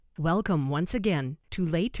Welcome once again to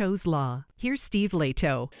Leto's Law. Here's Steve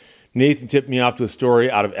Leto. Nathan tipped me off to a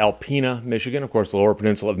story out of Alpena, Michigan. Of course, the Lower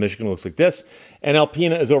Peninsula of Michigan looks like this. And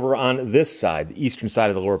Alpena is over on this side, the eastern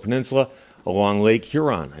side of the Lower Peninsula, along Lake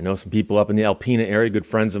Huron. I know some people up in the Alpena area, good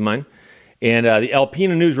friends of mine. And the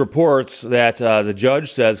Alpena News reports that the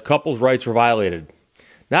judge says couples' rights were violated.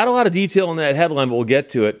 Not a lot of detail in that headline, but we'll get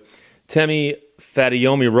to it. Temi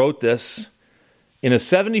Fadayomi wrote this in a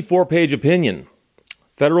 74-page opinion.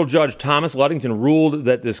 Federal Judge Thomas Ludington ruled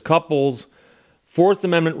that this couple's Fourth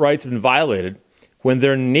Amendment rights have been violated when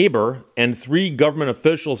their neighbor and 3 government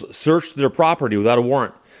officials searched their property without a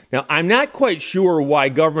warrant. Now, I'm not quite sure why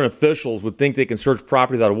government officials would think they can search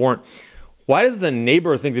property without a warrant. Why does the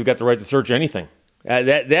neighbor think they've got the right to search anything?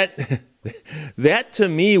 That to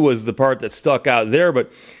me was the part that stuck out there,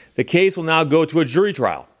 but the case will now go to a jury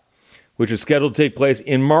trial, which is scheduled to take place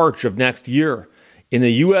in March of next year in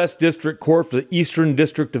the U.S. District Court for the Eastern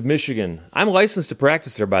District of Michigan. I'm licensed to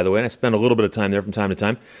practice there, by the way, and I spend a little bit of time there from time to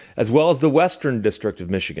time, as well as the Western District of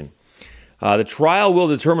Michigan. The trial will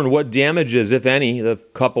determine what damages, if any, the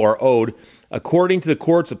couple are owed. According to the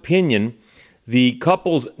court's opinion, the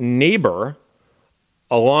couple's neighbor,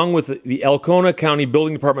 along with the Elkona County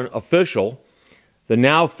Building Department official, the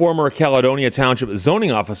now former Caledonia Township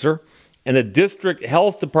zoning officer, and the District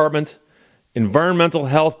Health Department Environmental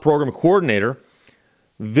Health Program Coordinator,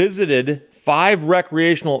 visited 5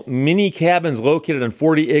 recreational mini cabins located on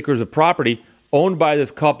 40 acres of property owned by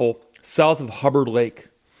this couple south of Hubbard Lake.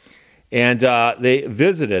 And they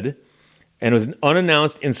visited, and it was an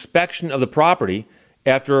unannounced inspection of the property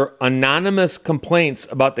after anonymous complaints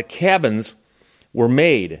about the cabins were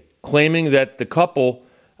made, claiming that the couple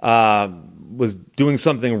was doing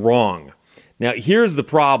something wrong. Now, here's the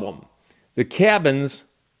problem. The cabins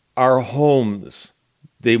are homes.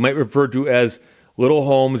 They might refer to as little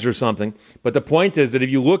homes or something. But the point is that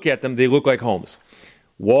if you look at them, they look like homes.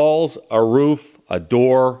 Walls, a roof, a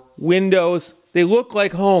door, windows, they look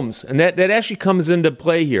like homes. And that actually comes into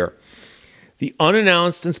play here. The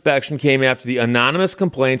unannounced inspection came after the anonymous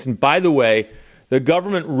complaints. And by the way, the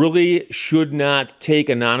government really should not take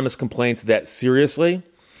anonymous complaints that seriously,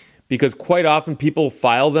 because quite often people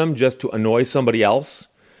file them just to annoy somebody else.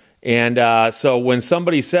 And so when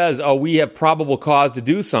somebody says, oh, we have probable cause to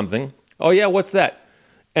do something, oh, yeah, what's that?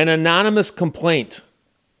 An anonymous complaint.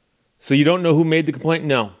 So you don't know who made the complaint?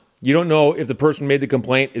 No. You don't know if the person made the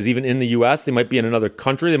complaint is even in the U.S. They might be in another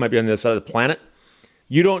country. They might be on the other side of the planet.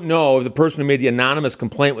 You don't know if the person who made the anonymous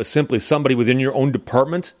complaint was simply somebody within your own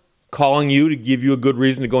department calling you to give you a good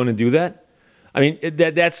reason to go in and do that. I mean,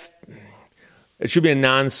 it should be a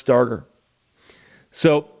non-starter.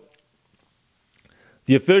 So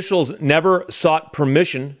the officials never sought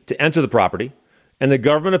permission to enter the property, and the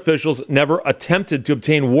government officials never attempted to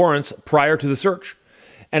obtain warrants prior to the search.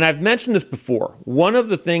 And I've mentioned this before. One of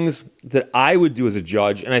the things that I would do as a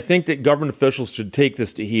judge, and I think that government officials should take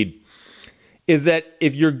this to heed, is that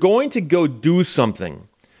if you're going to go do something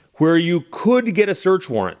where you could get a search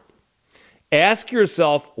warrant, ask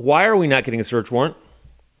yourself, why are we not getting a search warrant?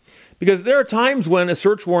 Because there are times when a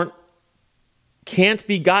search warrant can't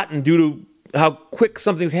be gotten due to how quick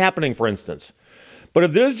something's happening, for instance. But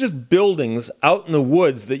if there's just buildings out in the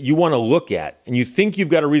woods that you want to look at, and you think you've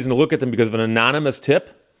got a reason to look at them because of an anonymous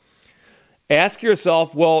tip, ask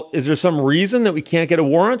yourself, well, is there some reason that we can't get a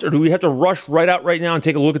warrant, or do we have to rush right out right now and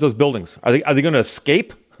take a look at those buildings? Are they going to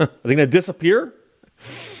escape? Are they going to disappear?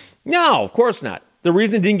 No, of course not. The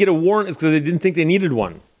reason they didn't get a warrant is because they didn't think they needed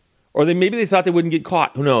one. Or maybe they thought they wouldn't get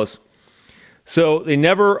caught. Who knows? So they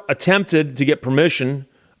never attempted to get permission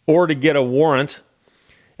or to get a warrant.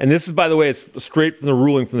 And this is, by the way, is straight from the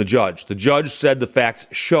ruling from the judge. The judge said the facts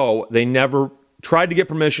show they never tried to get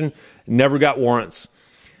permission, never got warrants.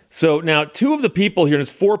 So now 2 of the people here, and it's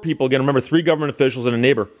 4 people, again, remember 3 government officials and a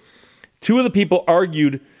neighbor. 2 of the people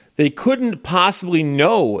argued they couldn't possibly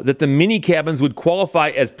know that the mini cabins would qualify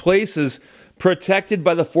as places protected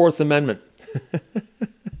by the Fourth Amendment.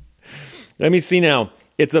 Let me see now.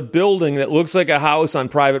 It's a building that looks like a house on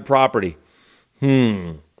private property.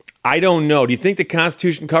 I don't know. Do you think the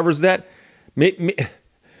Constitution covers that?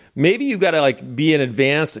 Maybe you've got to be an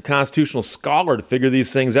advanced constitutional scholar to figure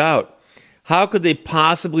these things out. How could they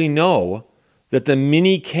possibly know that the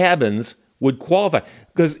mini cabins would qualify?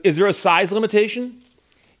 Because is there a size limitation?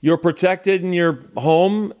 You're protected in your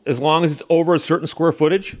home as long as it's over a certain square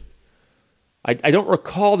footage? I don't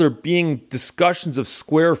recall there being discussions of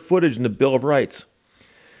square footage in the Bill of Rights.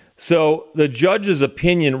 So the judge's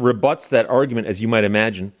opinion rebuts that argument, as you might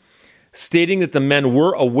imagine, stating that the men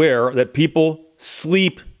were aware that people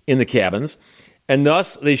sleep in the cabins, and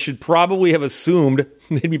thus they should probably have assumed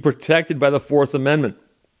they'd be protected by the Fourth Amendment.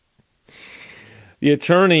 The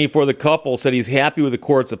attorney for the couple said he's happy with the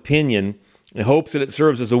court's opinion and hopes that it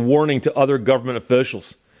serves as a warning to other government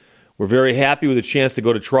officials. We're very happy with the chance to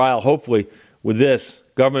go to trial. Hopefully, with this,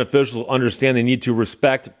 government officials will understand they need to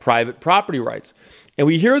respect private property rights. And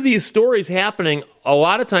we hear these stories happening a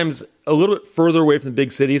lot of times a little bit further away from the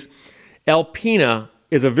big cities. Alpena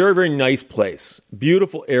is a very, very nice place,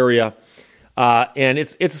 beautiful area, and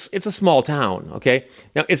it's a small town. Okay,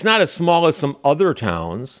 now it's not as small as some other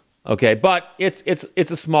towns. Okay, but it's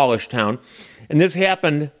a smallish town, and this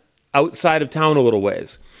happened outside of town a little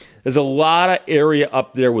ways. There's a lot of area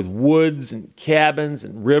up there with woods and cabins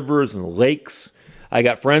and rivers and lakes. I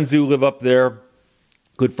got friends who live up there.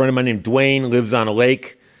 Good friend of mine named Dwayne lives on a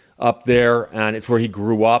lake up there, and it's where he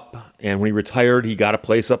grew up. And when he retired, he got a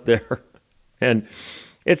place up there. And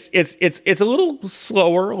it's a little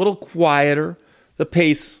slower, a little quieter, the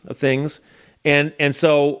pace of things. And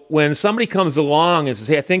so when somebody comes along and says,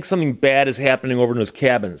 hey, I think something bad is happening over in those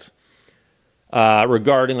cabins,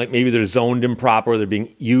 regarding like maybe they're zoned improper, they're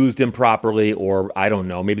being used improperly, or I don't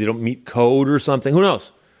know, maybe they don't meet code or something. Who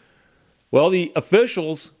knows? Well, the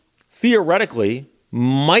officials theoretically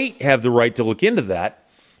might have the right to look into that.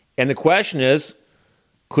 And the question is,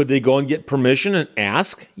 could they go and get permission and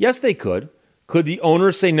ask? Yes, they could. Could the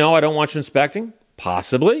owner say, no, I don't want you inspecting?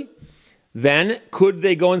 Possibly. Then could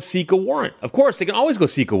they go and seek a warrant? Of course, they can always go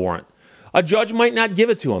seek a warrant. A judge might not give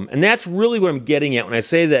it to them. And that's really what I'm getting at when I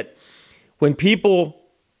say that when people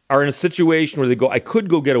are in a situation where they go, I could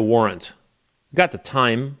go get a warrant, got the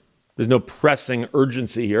time, there's no pressing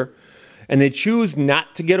urgency here, and they choose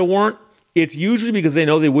not to get a warrant, it's usually because they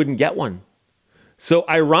know they wouldn't get one. So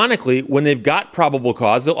ironically, when they've got probable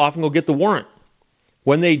cause, they'll often go get the warrant.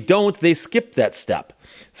 When they don't, they skip that step.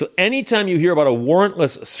 So anytime you hear about a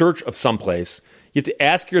warrantless search of someplace, you have to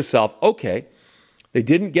ask yourself, okay, they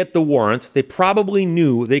didn't get the warrant, they probably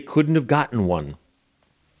knew they couldn't have gotten one.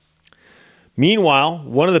 Meanwhile,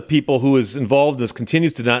 one of the people who is involved in this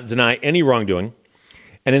continues to not deny any wrongdoing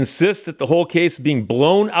and insists that the whole case is being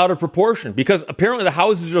blown out of proportion because apparently the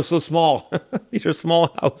houses are so small. These are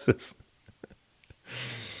small houses.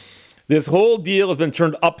 This whole deal has been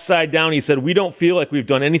turned upside down. He said, we don't feel like we've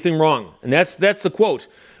done anything wrong. And that's the quote.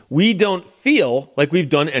 We don't feel like we've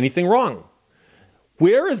done anything wrong.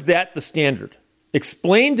 Where is that the standard?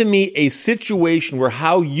 Explain to me a situation where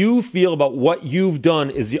how you feel about what you've done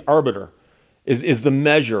is the arbiter. Is the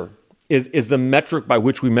measure, is the metric by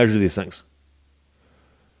which we measure these things.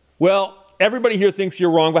 Well, everybody here thinks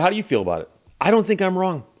you're wrong, but how do you feel about it? I don't think I'm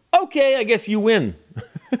wrong. Okay, I guess you win.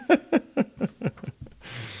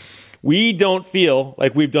 We don't feel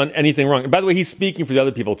like we've done anything wrong. And by the way, he's speaking for the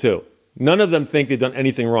other people too. None of them think they've done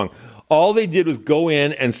anything wrong. All they did was go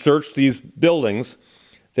in and search these buildings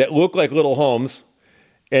that look like little homes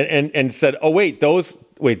and said, oh,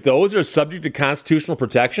 those are subject to constitutional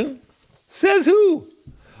protection? Says who?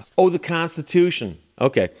 Oh, the Constitution.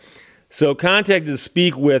 Okay. So contacted to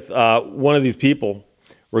speak with one of these people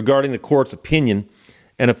regarding the court's opinion.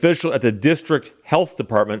 An official at the district health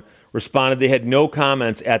department responded they had no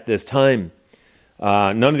comments at this time.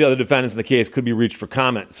 None of the other defendants in the case could be reached for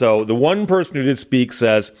comment. So the one person who did speak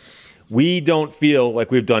says, we don't feel like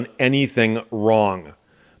we've done anything wrong.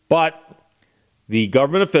 But the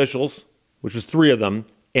government officials, which was 3 of them,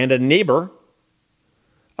 and a neighbor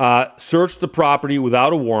searched the property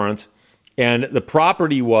without a warrant, and the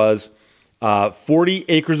property was 40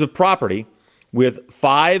 acres of property with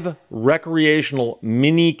 5 recreational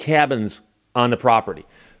mini cabins on the property.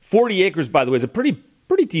 40 acres, by the way, is a pretty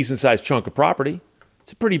decent-sized chunk of property.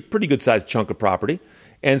 It's a pretty good-sized chunk of property.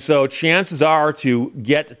 And so chances are to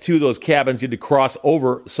get to those cabins, you had to cross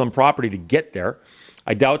over some property to get there.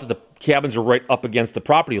 I doubt that the cabins are right up against the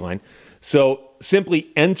property line. So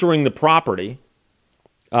simply entering the property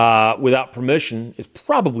without permission is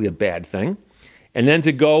probably a bad thing. And then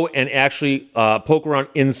to go and actually poke around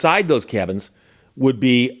inside those cabins would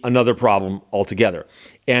be another problem altogether.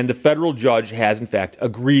 And the federal judge has, in fact,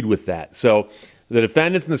 agreed with that. So the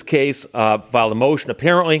defendants in this case filed a motion,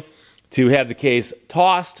 apparently, to have the case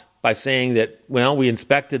tossed by saying that, well, we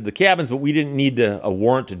inspected the cabins, but we didn't need a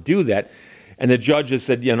warrant to do that. And the judge has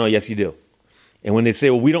said, yes, you do. And when they say,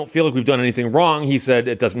 well, we don't feel like we've done anything wrong, he said,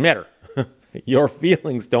 it doesn't matter. Your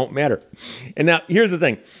feelings don't matter. And now, here's the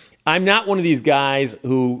thing. I'm not one of these guys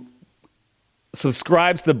who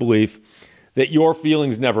subscribes to the belief that your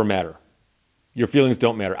feelings never matter. Your feelings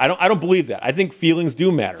don't matter. I don't believe that. I think feelings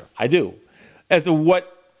do matter. I do. As to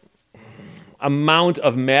what amount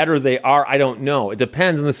of matter they are, I don't know. It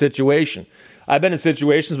depends on the situation. I've been in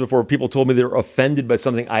situations before where people told me they were offended by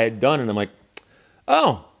something I had done, and I'm like,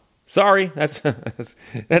 oh, sorry, that's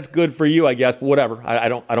good for you, I guess, but whatever. I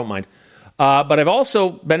don't mind. But I've also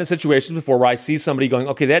been in situations before where I see somebody going,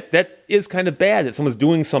 okay, that is kind of bad that someone's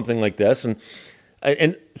doing something like this.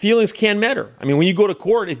 And feelings can matter. I mean, when you go to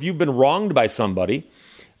court, if you've been wronged by somebody,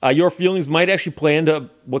 your feelings might actually play into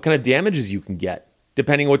what kind of damages you can get,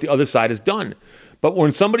 depending on what the other side has done. But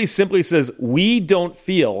when somebody simply says, we don't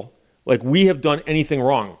feel like we have done anything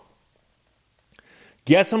wrong,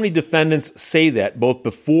 guess how many defendants say that both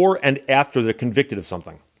before and after they're convicted of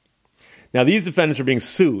something? Now, these defendants are being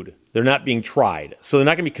sued. They're not being tried. So they're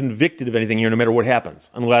not going to be convicted of anything here no matter what happens,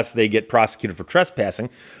 unless they get prosecuted for trespassing,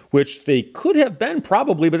 which they could have been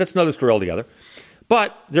probably, but that's another story altogether.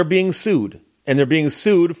 But they're being sued, and they're being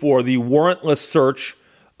sued for the warrantless search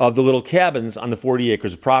of the little cabins on the 40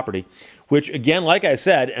 acres of property, which, again, like I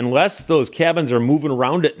said, unless those cabins are moving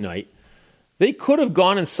around at night, they could have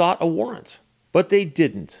gone and sought a warrant, but they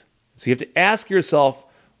didn't. So you have to ask yourself,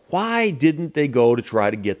 why didn't they go to try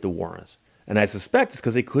to get the warrant? And I suspect it's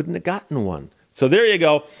because they couldn't have gotten one. So there you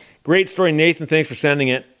go. Great story, Nathan. Thanks for sending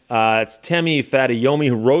it. It's Temi Fadayomi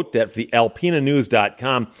who wrote that for the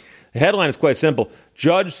alpinanews.com. The headline is quite simple.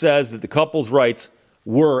 Judge says that the couple's rights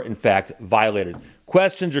were, in fact, violated.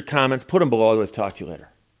 Questions or comments, put them below. Let's talk to you later.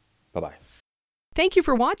 Bye-bye. Thank you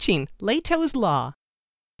for watching Leto's Law.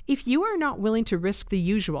 If you are not willing to risk the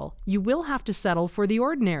usual, you will have to settle for the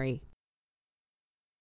ordinary.